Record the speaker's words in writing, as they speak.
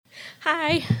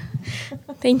Hi.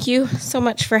 Thank you so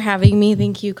much for having me.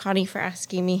 Thank you, Connie, for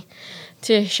asking me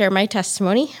to share my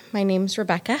testimony. My name's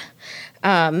Rebekah.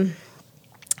 I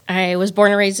was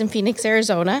born and raised in Phoenix,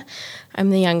 Arizona.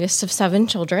 I'm the youngest of 7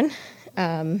 children.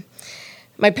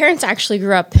 My parents actually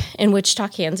grew up in Wichita,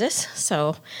 Kansas,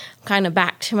 so I'm kind of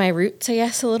back to my roots, I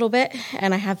guess, a little bit.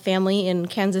 And I have family in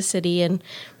Kansas City and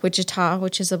Wichita,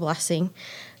 which is a blessing.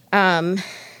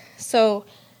 So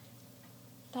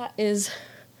that is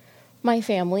my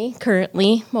family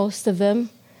currently, most of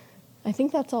them. I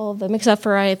think that's all of them, except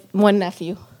for I have one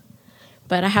nephew.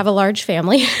 But I have a large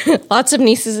family, lots of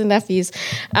nieces and nephews.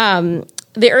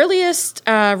 The earliest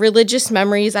religious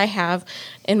memories I have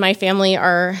in my family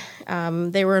are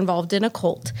they were involved in a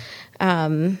cult,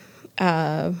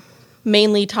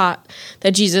 mainly taught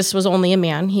that Jesus was only a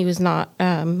man. He was not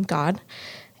God.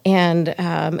 And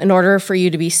in order for you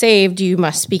to be saved, you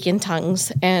must speak in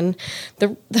tongues. And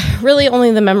really only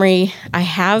the memory I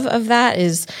have of that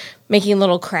is making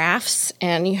little crafts,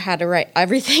 and you had to write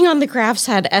everything on the crafts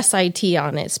had SIT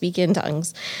on it, speak in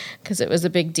tongues, because it was a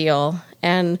big deal.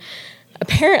 And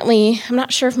apparently, I'm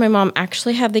not sure if my mom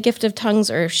actually had the gift of tongues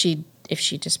or if she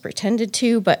just pretended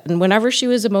to, but whenever she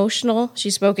was emotional, she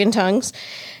spoke in tongues.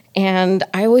 And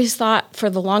I always thought for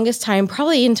the longest time,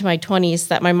 probably into my 20s,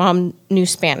 that my mom knew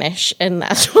Spanish, and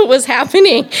that's what was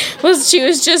happening, was she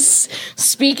was just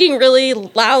speaking really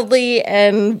loudly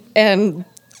and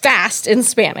fast in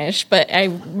Spanish. But I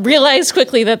realized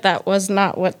quickly that was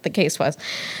not what the case was.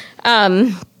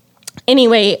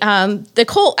 Anyway, the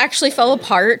cult actually fell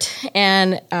apart,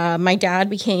 and my dad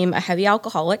became a heavy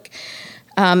alcoholic,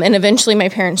 and eventually my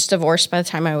parents divorced by the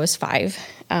time I was 5.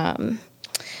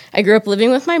 I grew up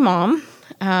living with my mom,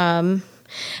 and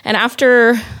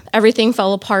after everything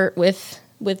fell apart with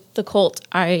the cult,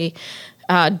 my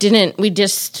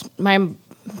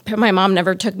mom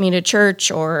never took me to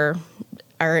church or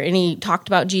any talked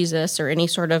about Jesus or any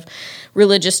sort of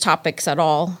religious topics at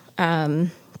all.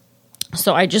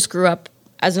 So I just grew up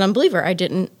as an unbeliever. I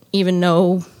didn't even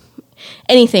know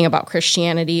anything about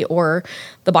Christianity or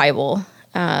the Bible.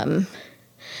 I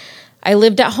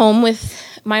lived at home with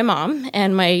my mom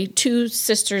and my 2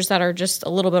 sisters that are just a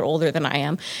little bit older than I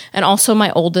am, and also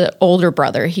my older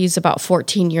brother. He's about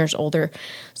 14 years older.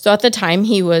 So at the time,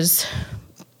 he was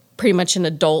pretty much an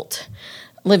adult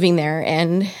living there,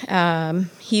 and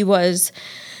he was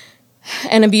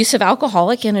an abusive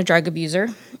alcoholic and a drug abuser.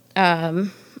 I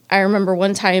remember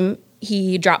one time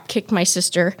he drop-kicked my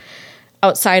sister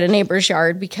outside a neighbor's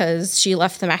yard because she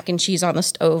left the mac and cheese on the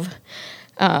stove.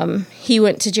 He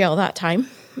went to jail that time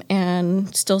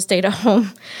and still stayed at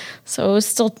home. So it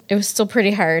was still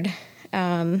pretty hard.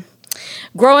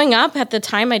 Growing up at the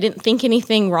time, I didn't think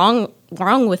anything wrong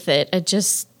with it. I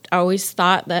always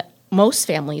thought that most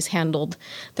families handled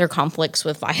their conflicts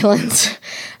with violence.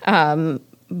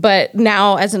 But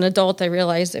now as an adult, I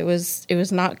realized it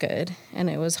was not good and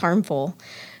it was harmful.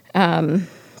 Around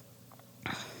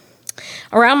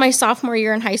my sophomore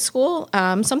year in high school,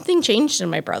 something changed in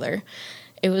my brother.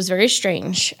 It was very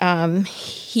strange.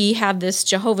 He had this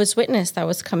Jehovah's Witness that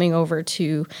was coming over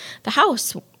to the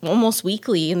house almost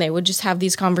weekly, and they would just have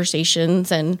these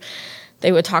conversations, and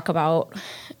they would talk about,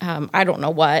 I don't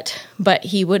know what, but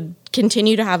he would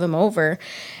continue to have him over.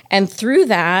 And through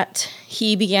that,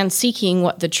 he began seeking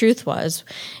what the truth was.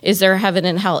 Is there a heaven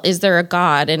and hell? Is there a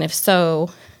God? And if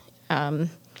so,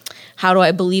 how do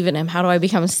I believe in him? How do I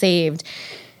become saved?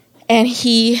 And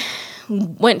he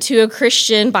went to a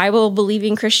Christian,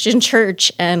 Bible-believing Christian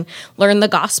church and learned the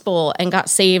gospel and got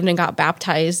saved and got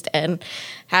baptized and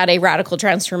had a radical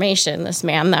transformation. This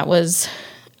man that was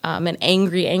an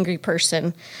angry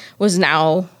person was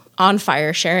now on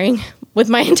fire, sharing with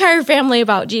my entire family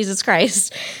about Jesus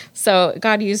Christ. So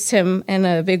God used him in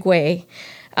a big way.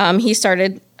 He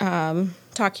started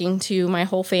talking to my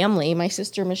whole family. My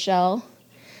sister Michelle,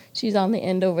 she's on the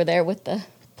end over there with the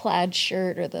plaid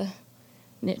shirt or the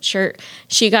knit shirt.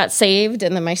 She got saved,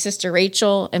 and then my sister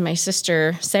Rachel and my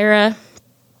sister Sarah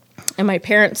and my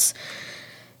parents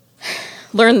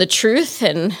learned the truth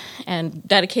and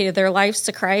dedicated their lives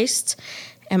to Christ.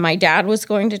 And my dad was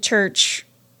going to church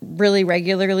really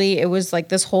regularly. It was like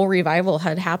this whole revival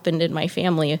had happened in my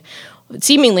family,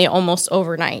 seemingly almost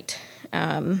overnight.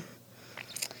 My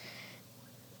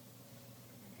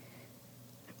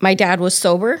dad was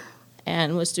sober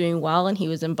and was doing well, and he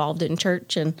was involved in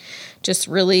church and just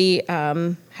really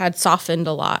had softened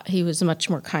a lot. He was much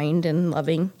more kind and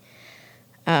loving.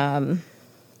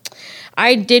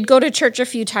 I did go to church a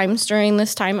few times during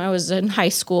this time. I was in high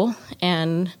school,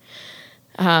 and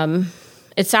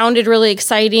it sounded really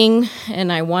exciting,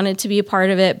 and I wanted to be a part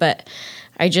of it, but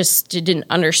I just didn't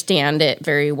understand it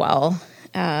very well.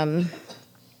 I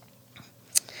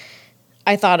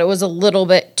thought it was a little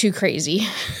bit too crazy,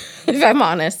 if I'm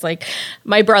honest. Like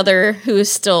my brother, who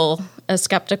is still a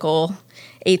skeptical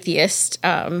atheist,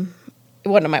 one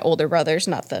of my older brothers,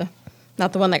 not the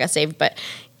one that got saved, but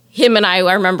him and I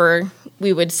remember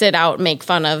we would sit out and make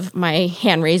fun of my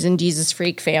hand-raising Jesus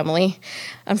freak family,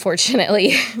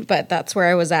 unfortunately, but that's where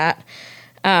I was at.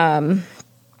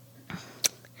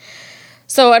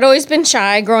 So I'd always been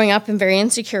shy growing up and very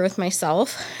insecure with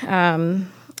myself.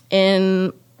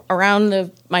 In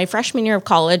around my freshman year of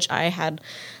college, I had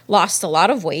lost a lot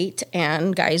of weight,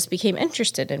 and guys became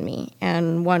interested in me.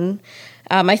 And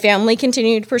my family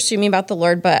continued to pursue me about the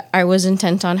Lord, but I was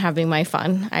intent on having my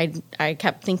fun. I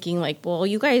kept thinking like, well,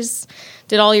 you guys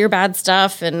did all your bad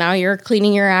stuff, and now you're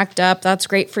cleaning your act up. That's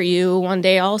great for you. One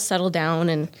day I'll settle down,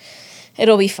 and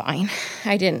it'll be fine.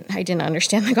 I didn't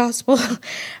understand the gospel.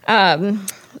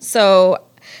 So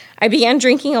I began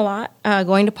drinking a lot,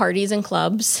 going to parties and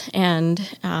clubs, and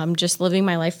just living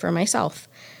my life for myself.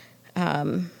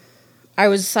 I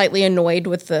was slightly annoyed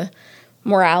with the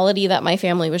morality that my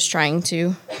family was trying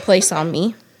to place on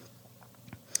me.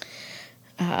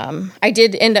 I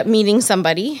did end up meeting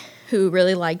somebody who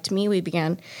really liked me. We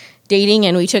began dating,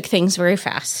 and we took things very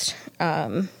fast.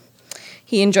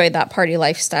 He enjoyed that party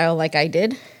lifestyle like I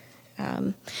did.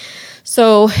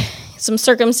 So some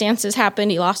circumstances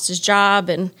happened. He lost his job,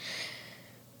 and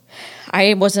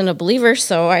I wasn't a believer,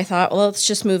 so I thought, well, let's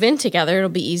just move in together. It'll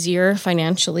be easier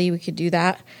financially. We could do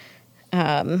that.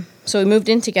 So we moved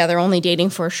in together, only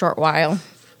dating for a short while.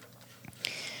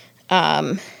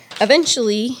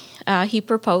 Eventually, he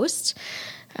proposed,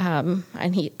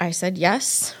 and I said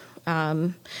yes.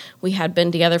 We had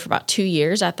been together for about 2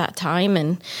 years at that time,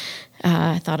 and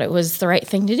I thought it was the right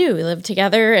thing to do. We lived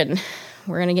together, and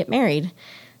we're going to get married.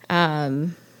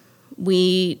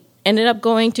 We ended up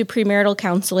going to premarital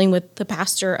counseling with the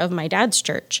pastor of my dad's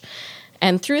church.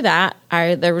 And through that,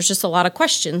 there was just a lot of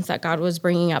questions that God was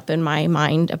bringing up in my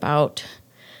mind about,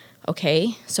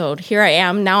 okay, so here I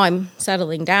am. Now I'm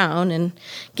settling down and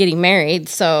getting married.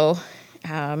 So,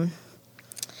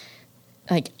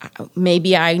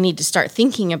 maybe I need to start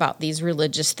thinking about these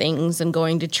religious things and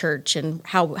going to church and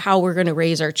how we're going to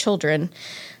raise our children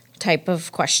type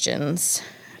of questions.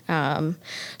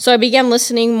 So I began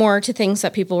listening more to things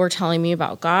that people were telling me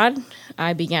about God.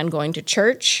 I began going to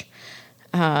church.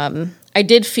 I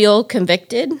did feel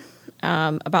convicted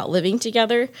about living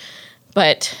together,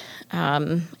 but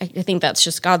I think that's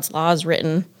just God's laws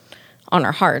written on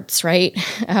our hearts, right?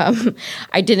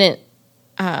 I didn't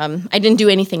do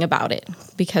anything about it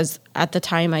because at the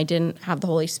time I didn't have the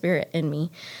Holy Spirit in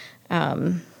me.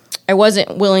 I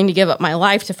wasn't willing to give up my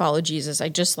life to follow Jesus. I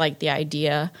just liked the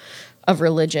idea of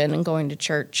religion and going to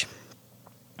church.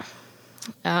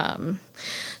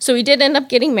 So we did end up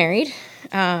getting married.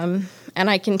 And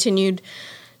I continued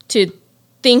to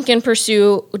think and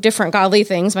pursue different godly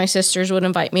things. My sisters would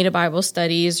invite me to Bible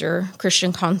studies or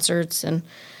Christian concerts, and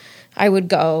I would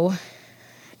go.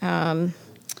 I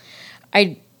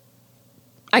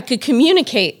could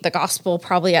communicate the gospel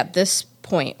probably at this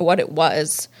point, what it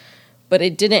was, but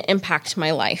it didn't impact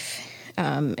my life.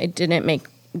 It didn't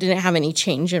have any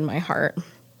change in my heart.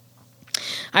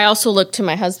 I also looked to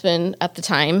my husband at the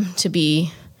time to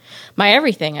be my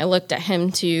everything. I looked at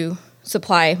him to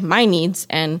supply my needs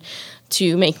and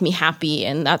to make me happy,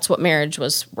 and that's what marriage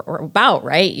was about,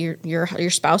 right? Your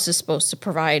spouse is supposed to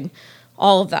provide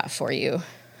all of that for you.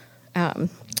 I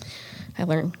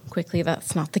learned quickly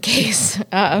that's not the case.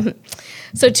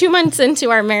 So 2 months into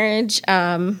our marriage,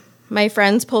 my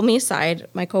friends pulled me aside,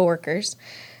 my coworkers.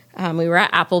 We were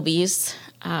at Applebee's,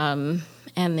 and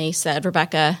they said,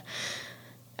 Rebekah,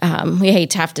 we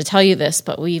hate to have to tell you this,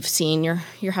 but we've seen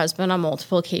your husband on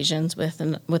multiple occasions with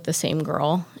the same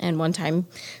girl. And one time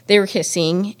they were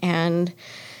kissing, and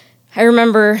I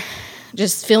remember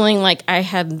just feeling like I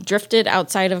had drifted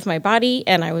outside of my body,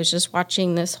 and I was just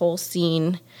watching this whole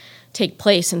scene take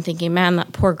place and thinking, man,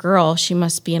 that poor girl, she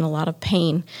must be in a lot of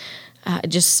pain. It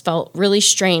just felt really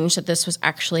strange that this was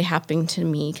actually happening to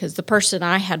me, because the person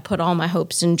I had put all my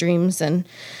hopes and dreams and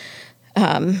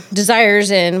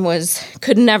desires in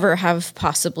could never have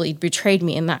possibly betrayed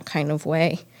me in that kind of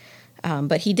way.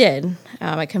 But he did.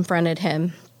 I confronted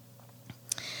him,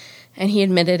 and he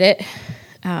admitted it.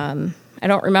 I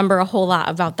don't remember a whole lot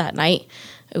about that night.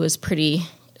 It was pretty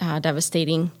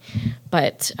devastating.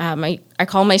 But I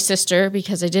called my sister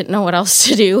because I didn't know what else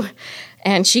to do,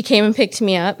 and she came and picked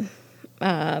me up.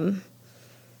 I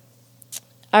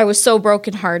was so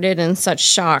brokenhearted and such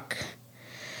shock.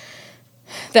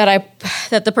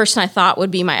 that the person I thought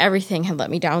would be my everything had let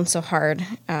me down so hard.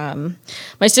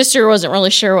 My sister wasn't really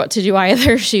sure what to do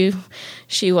either.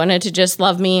 She wanted to just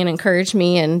love me and encourage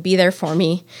me and be there for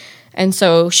me. And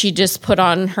so she just put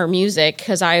on her music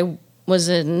because I was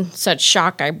in such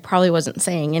shock. I probably wasn't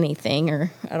saying anything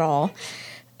or at all.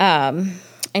 And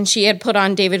she had put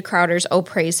on David Crowder's "Oh,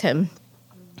 Praise Him."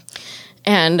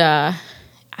 And I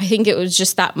think it was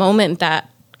just that moment that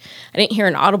I didn't hear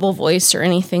an audible voice or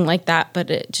anything like that, but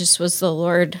it just was the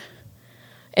Lord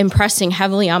impressing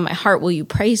heavily on my heart. Will you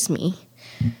praise me?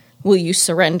 Will you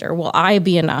surrender? Will I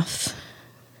be enough?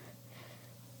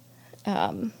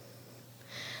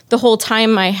 The whole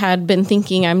time I had been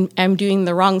thinking I'm doing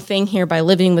the wrong thing here by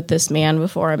living with this man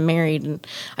before I'm married, and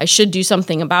I should do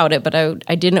something about it, but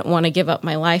I didn't want to give up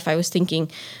my life. I was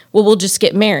thinking, well, we'll just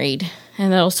get married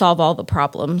and that'll solve all the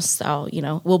problems. So,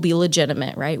 we'll be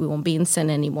legitimate, right? We won't be in sin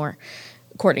anymore,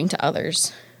 according to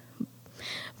others.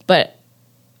 But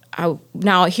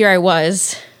now here I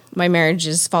was, my marriage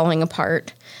is falling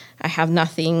apart. I have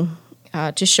nothing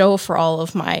to show for all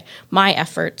of my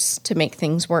efforts to make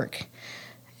things work.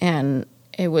 And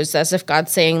it was as if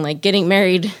God's saying, like, getting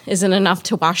married isn't enough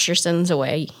to wash your sins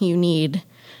away. You need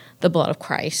the blood of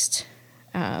Christ.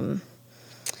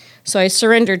 So I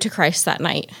surrendered to Christ that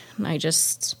night, and I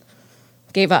just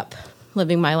gave up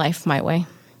living my life my way.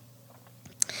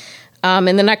 In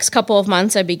the next couple of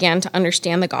months, I began to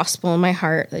understand the gospel in my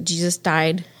heart, that Jesus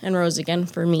died and rose again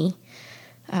for me.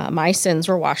 My sins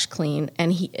were washed clean,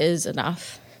 and he is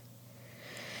enough.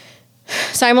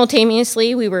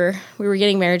 Simultaneously, we were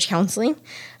getting marriage counseling.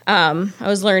 I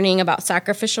was learning about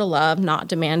sacrificial love, not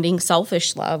demanding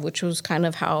selfish love, which was kind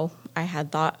of how I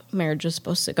had thought marriage was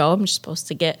supposed to go. I'm just supposed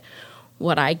to get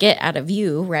what I get out of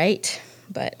you, right?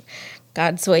 But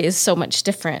God's way is so much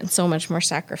different, so much more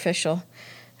sacrificial.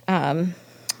 I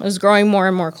was growing more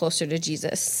and more closer to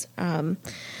Jesus.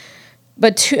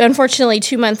 But unfortunately,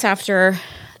 2 months after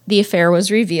the affair was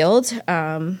revealed,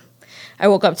 I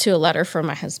woke up to a letter from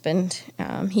my husband.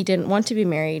 He didn't want to be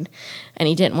married, and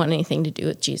he didn't want anything to do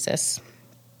with Jesus.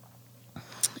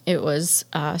 It was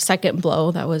a second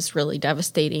blow that was really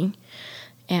devastating.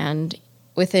 And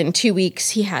within 2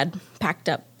 weeks, he had packed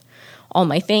up all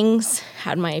my things,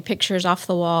 had my pictures off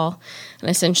the wall, and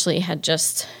essentially had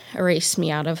just erased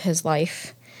me out of his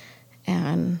life.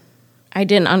 And I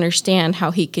didn't understand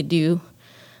how he could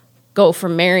go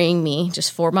from marrying me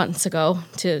just 4 months ago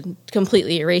to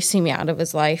completely erasing me out of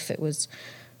his life. It was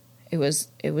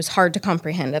hard to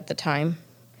comprehend at the time.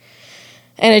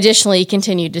 And additionally, he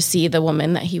continued to see the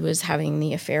woman that he was having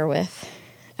the affair with.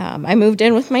 I moved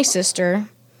in with my sister,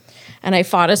 and I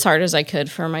fought as hard as I could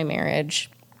for my marriage.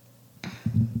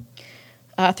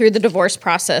 Through the divorce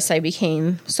process, I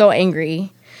became so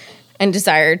angry and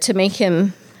desired to make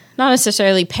him not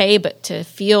necessarily pay, but to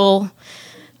feel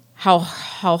how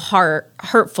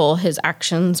hurtful his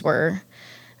actions were.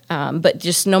 But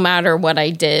just no matter what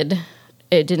I did,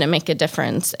 it didn't make a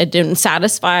difference. It didn't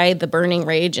satisfy the burning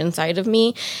rage inside of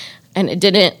me, and it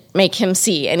didn't make him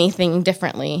see anything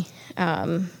differently.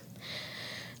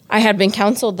 I had been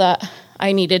counseled that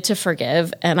I needed to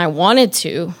forgive, and I wanted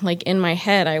to, like in my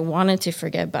head, I wanted to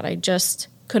forgive, but I just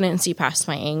couldn't see past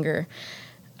my anger.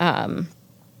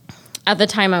 At the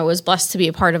time, I was blessed to be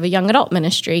a part of a young adult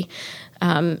ministry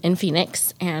in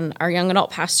Phoenix, and our young adult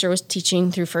pastor was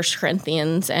teaching through 1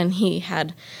 Corinthians, and he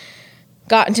had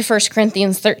gotten to 1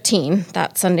 Corinthians 13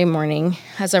 that Sunday morning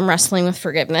as I'm wrestling with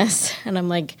forgiveness, and I'm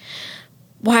like,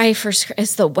 why first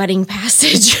is the wedding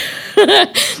passage?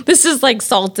 This is like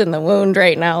salt in the wound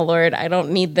right now, Lord. I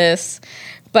don't need this.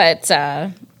 But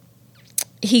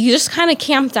he just kind of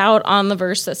camped out on the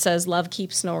verse that says, love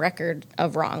keeps no record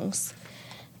of wrongs.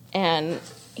 And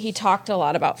he talked a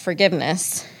lot about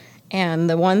forgiveness. And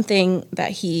the one thing that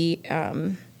he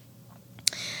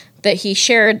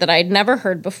shared that I'd never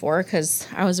heard before, because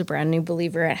I was a brand new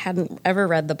believer and hadn't ever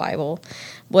read the Bible,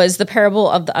 was the parable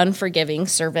of the unforgiving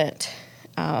servant.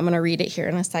 I'm going to read it here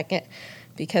in a second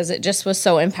because it just was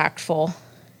so impactful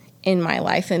in my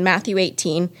life. In Matthew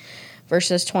 18,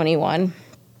 verses 21,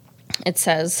 it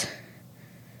says,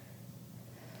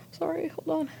 hold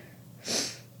on.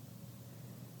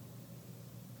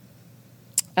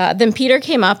 Then Peter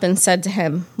came up and said to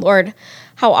him, Lord,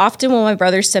 how often will my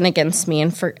brother sin against me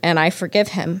and I forgive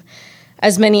him?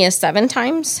 As many as 7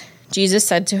 times? Jesus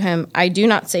said to him, I do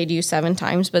not say to you 7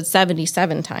 times, but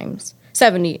 77 times.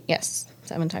 70, yes,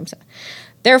 7 times 7.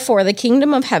 Therefore, the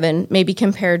kingdom of heaven may be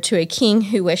compared to a king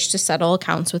who wished to settle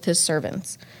accounts with his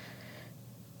servants.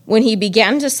 When he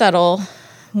began to settle,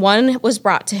 one was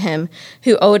brought to him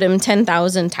who owed him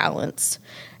 10,000 talents.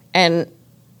 And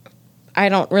I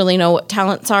don't really know what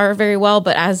talents are very well,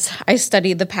 but as I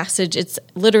studied the passage, it's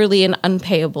literally an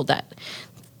unpayable debt.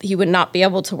 He would not be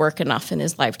able to work enough in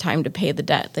his lifetime to pay the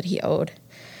debt that he owed.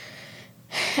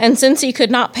 And since he could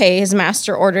not pay, his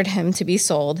master ordered him to be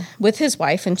sold with his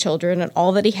wife and children and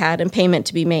all that he had, and payment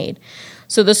to be made.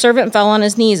 So the servant fell on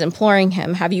his knees, imploring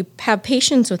him, have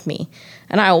patience with me,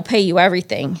 and I will pay you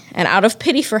everything. And out of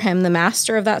pity for him, the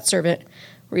master of that servant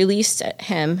released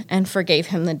him and forgave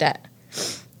him the debt.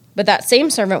 But that same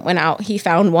servant went out. He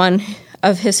found one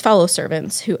of his fellow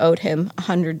servants who owed him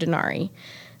 100 denarii.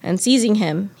 And seizing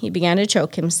him, he began to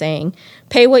choke him, saying,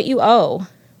 "Pay what you owe."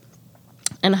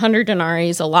 And 100 denarii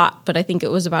is a lot, but I think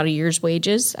it was about a year's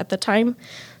wages at the time.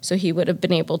 So he would have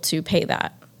been able to pay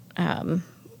that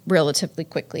relatively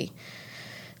quickly.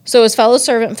 So his fellow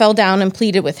servant fell down and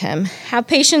pleaded with him, "Have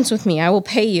patience with me, I will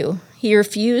pay you." He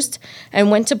refused and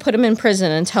went to put him in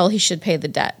prison until he should pay the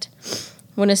debt.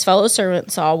 When his fellow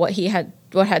servants saw what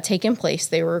had taken place,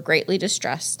 they were greatly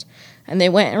distressed, and they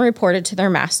went and reported to their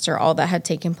master all that had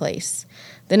taken place.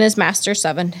 Then his master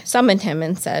summoned him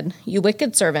and said, "You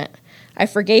wicked servant, I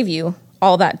forgave you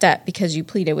all that debt because you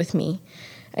pleaded with me.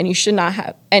 And should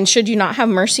you not have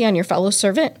mercy on your fellow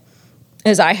servant,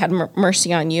 as I had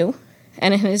mercy on you?"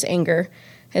 And in his anger,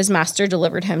 his master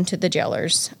delivered him to the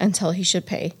jailers until he should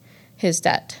pay his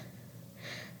debt.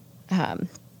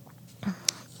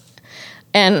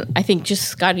 And I think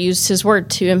just God used his word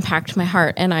to impact my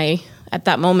heart. And I, at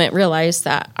that moment, realized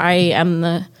that I am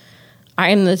the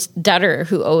debtor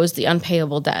who owes the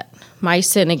unpayable debt. My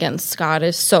sin against God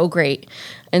is so great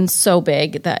and so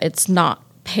big that it's not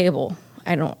payable.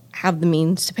 I don't have the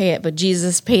means to pay it, but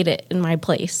Jesus paid it in my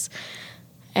place.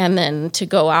 And then to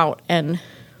go out and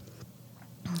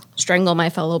strangle my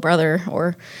fellow brother,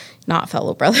 or not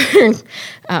fellow brother,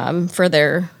 for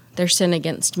their sin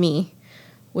against me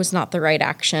was not the right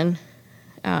action.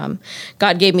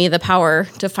 God gave me the power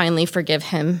to finally forgive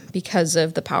him because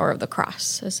of the power of the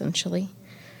cross, essentially.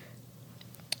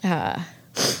 I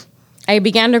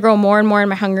began to grow more and more in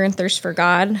my hunger and thirst for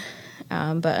God,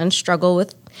 and struggle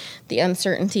with the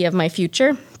uncertainty of my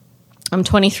future. I'm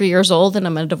 23 years old and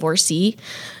I'm a divorcee,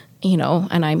 and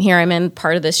I'm in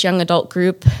part of this young adult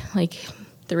group. Like,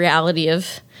 the reality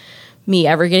of me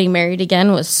ever getting married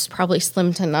again was probably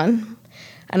slim to none.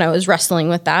 And I was wrestling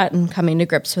with that and coming to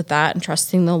grips with that and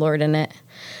trusting the Lord in it.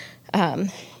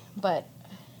 But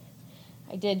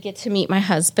I did get to meet my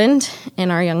husband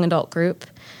in our young adult group.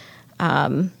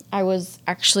 I was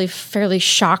actually fairly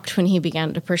shocked when he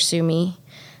began to pursue me.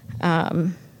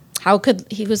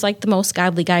 He was like the most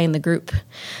godly guy in the group.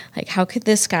 Like, how could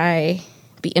this guy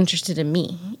be interested in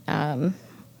me? I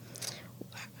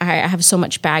have so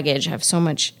much baggage. I have so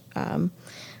much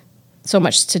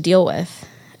to deal with.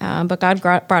 But God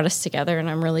brought us together, and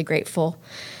I'm really grateful.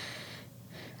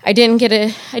 I didn't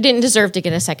deserve to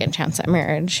get a second chance at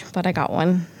marriage, but I got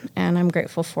one, and I'm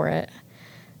grateful for it.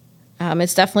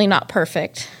 It's definitely not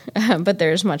perfect, but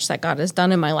there's much that God has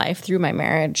done in my life through my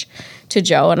marriage to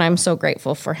Joe, and I'm so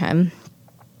grateful for him.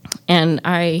 And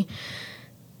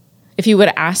if you would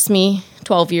have asked me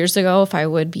 12 years ago if I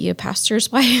would be a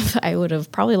pastor's wife, I would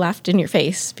have probably laughed in your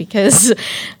face, because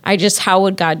how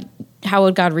would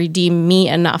God redeem me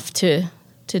enough to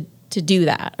do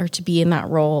that, or to be in that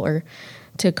role, or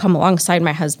to come alongside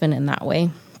my husband in that way?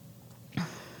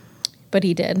 But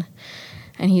he did,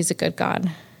 and he's a good God.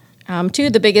 Two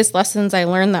of the biggest lessons I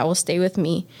learned that will stay with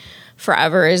me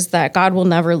forever is that God will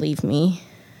never leave me.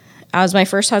 As my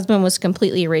first husband was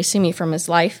completely erasing me from his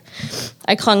life,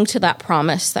 I clung to that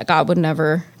promise that God would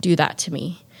never do that to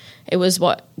me. It was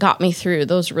what got me through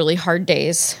those really hard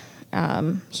days.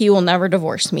 He will never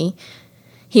divorce me.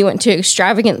 He went to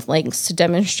extravagant lengths to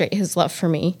demonstrate his love for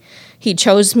me. He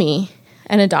chose me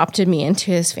and adopted me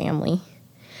into his family.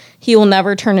 He will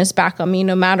never turn his back on me,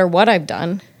 no matter what I've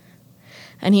done.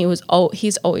 And he's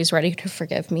always ready to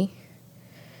forgive me.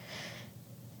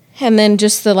 And then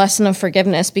just the lesson of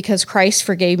forgiveness, because Christ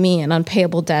forgave me an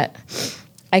unpayable debt,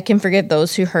 I can forgive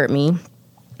those who hurt me,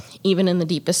 even in the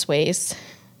deepest ways.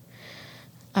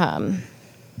 I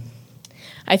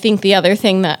think the other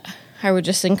thing that I would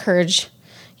just encourage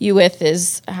you with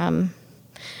is,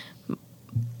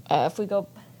 if we go,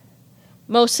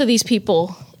 most of these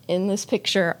people in this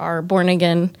picture are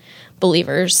born-again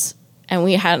believers,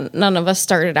 and none of us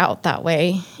started out that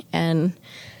way, and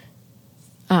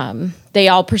they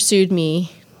all pursued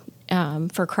me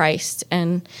for Christ.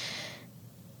 And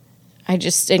I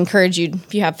just encourage you,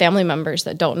 if you have family members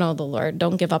that don't know the Lord,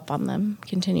 don't give up on them.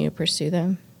 Continue to pursue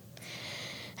them.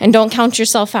 And don't count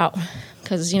yourself out,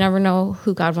 because you never know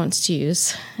who God wants to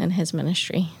use in his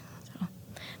ministry. So,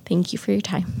 thank you for your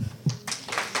time.